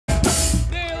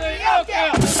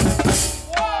Neligh-Oakdale!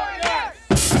 Warriors!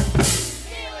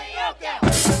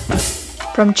 Neligh-Oakdale!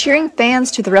 From cheering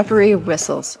fans to the referee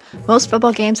whistles, most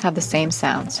football games have the same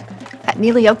sounds. At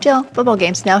Neligh-Oakdale, football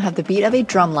games now have the beat of a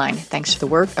drum line, thanks to the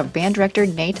work of band director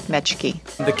Nate Metchke.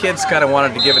 The kids kind of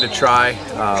wanted to give it a try,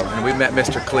 and we met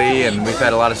Mr. Klee, and we've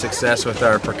had a lot of success with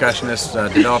our percussionists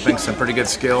developing some pretty good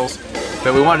skills.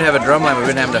 But we wanted to have a drum line, but we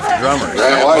didn't have enough drummers. We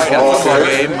had a football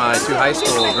game, my two high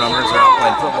school drummers are out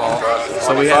playing football,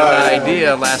 so we had an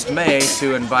idea last May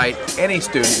to invite any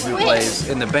student who plays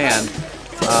in the band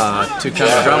to come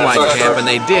to drum line camp, and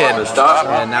they did,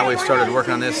 and now we've started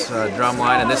working on this drum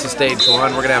line, and this is stage 1.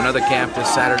 We're going to have another camp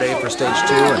this Saturday for stage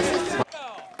 2. And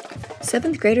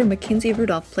 7th grader Mackenzie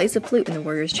Rudolph plays the flute in the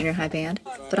Warriors Junior High Band,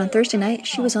 but on Thursday night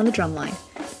she was on the drum line.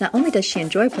 Not only does she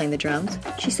enjoy playing the drums,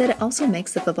 she said it also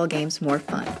makes the football games more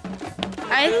fun.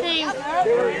 I think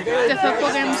the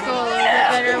football games go a little bit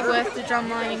better with the drum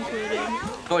line included. I'm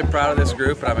really proud of this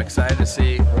group, and I'm excited to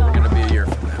see where we're going to be a year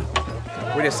from now.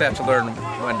 We just have to learn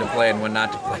when to play and when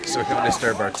not to play so we don't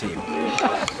disturb our team.